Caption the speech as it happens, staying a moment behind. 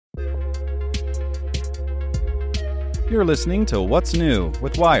You're listening to What's New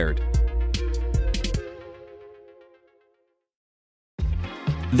with Wired.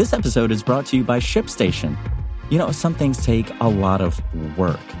 This episode is brought to you by ShipStation. You know, some things take a lot of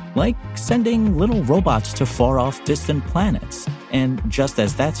work, like sending little robots to far-off distant planets. And just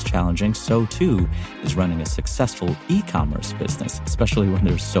as that's challenging, so too is running a successful e-commerce business, especially when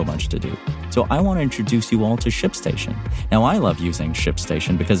there's so much to do. So I want to introduce you all to ShipStation. Now, I love using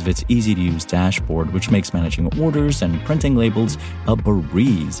ShipStation because of its easy-to-use dashboard, which makes managing orders and printing labels a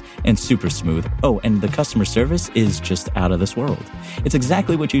breeze and super smooth. Oh, and the customer service is just out of this world. It's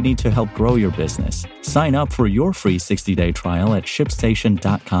exactly what you need to help grow your business. Sign up for your free 60-day trial at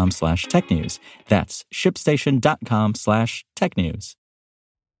shipstation.com/technews. That's shipstation.com/technews.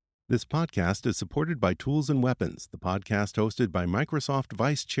 This podcast is supported by Tools and Weapons, the podcast hosted by Microsoft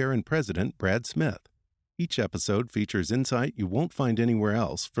Vice Chair and President Brad Smith. Each episode features insight you won't find anywhere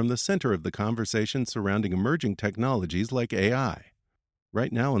else from the center of the conversation surrounding emerging technologies like AI.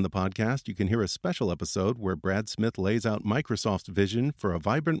 Right now on the podcast, you can hear a special episode where Brad Smith lays out Microsoft's vision for a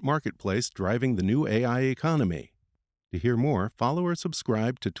vibrant marketplace driving the new AI economy. To hear more, follow or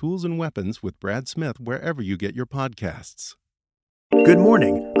subscribe to Tools and Weapons with Brad Smith wherever you get your podcasts. Good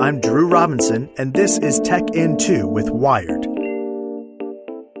morning, I'm Drew Robinson, and this is Tech In 2 with Wired.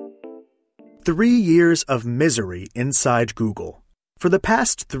 3 years of misery inside Google. For the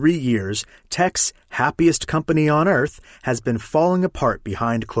past 3 years, tech's happiest company on earth has been falling apart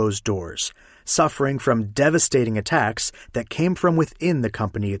behind closed doors, suffering from devastating attacks that came from within the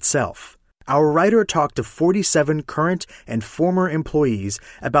company itself. Our writer talked to 47 current and former employees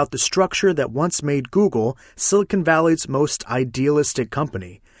about the structure that once made Google Silicon Valley's most idealistic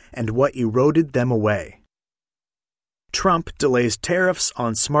company and what eroded them away. Trump delays tariffs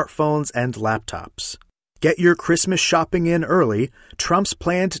on smartphones and laptops. Get your Christmas shopping in early. Trump's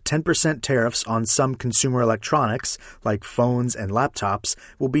planned 10% tariffs on some consumer electronics, like phones and laptops,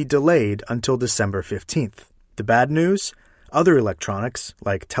 will be delayed until December 15th. The bad news? Other electronics,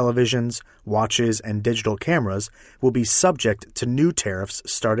 like televisions, watches, and digital cameras, will be subject to new tariffs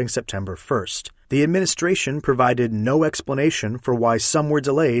starting September 1st. The administration provided no explanation for why some were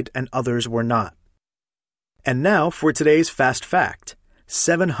delayed and others were not. And now for today's Fast Fact.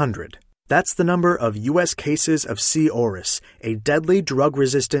 700. That's the number of U.S. cases of C. auris, a deadly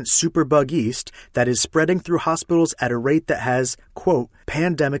drug-resistant superbug yeast that is spreading through hospitals at a rate that has, quote,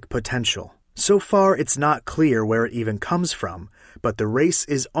 pandemic potential. So far, it's not clear where it even comes from, but the race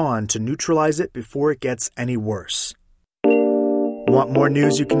is on to neutralize it before it gets any worse. Want more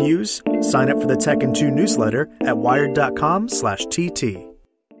news you can use? Sign up for the Tech in 2 newsletter at wired.com/TT.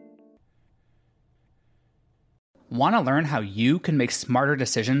 Want to learn how you can make smarter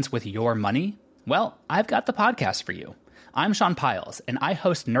decisions with your money? Well, I've got the podcast for you. I'm Sean Piles, and I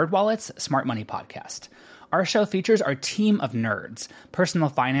host NerdWallet's Smart Money Podcast. Our show features our team of nerds, personal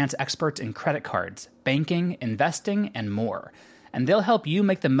finance experts in credit cards, banking, investing, and more. And they'll help you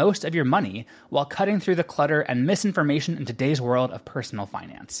make the most of your money while cutting through the clutter and misinformation in today's world of personal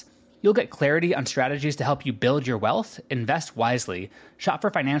finance. You'll get clarity on strategies to help you build your wealth, invest wisely, shop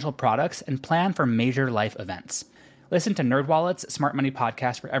for financial products, and plan for major life events. Listen to NerdWallet's Smart Money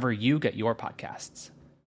Podcast wherever you get your podcasts.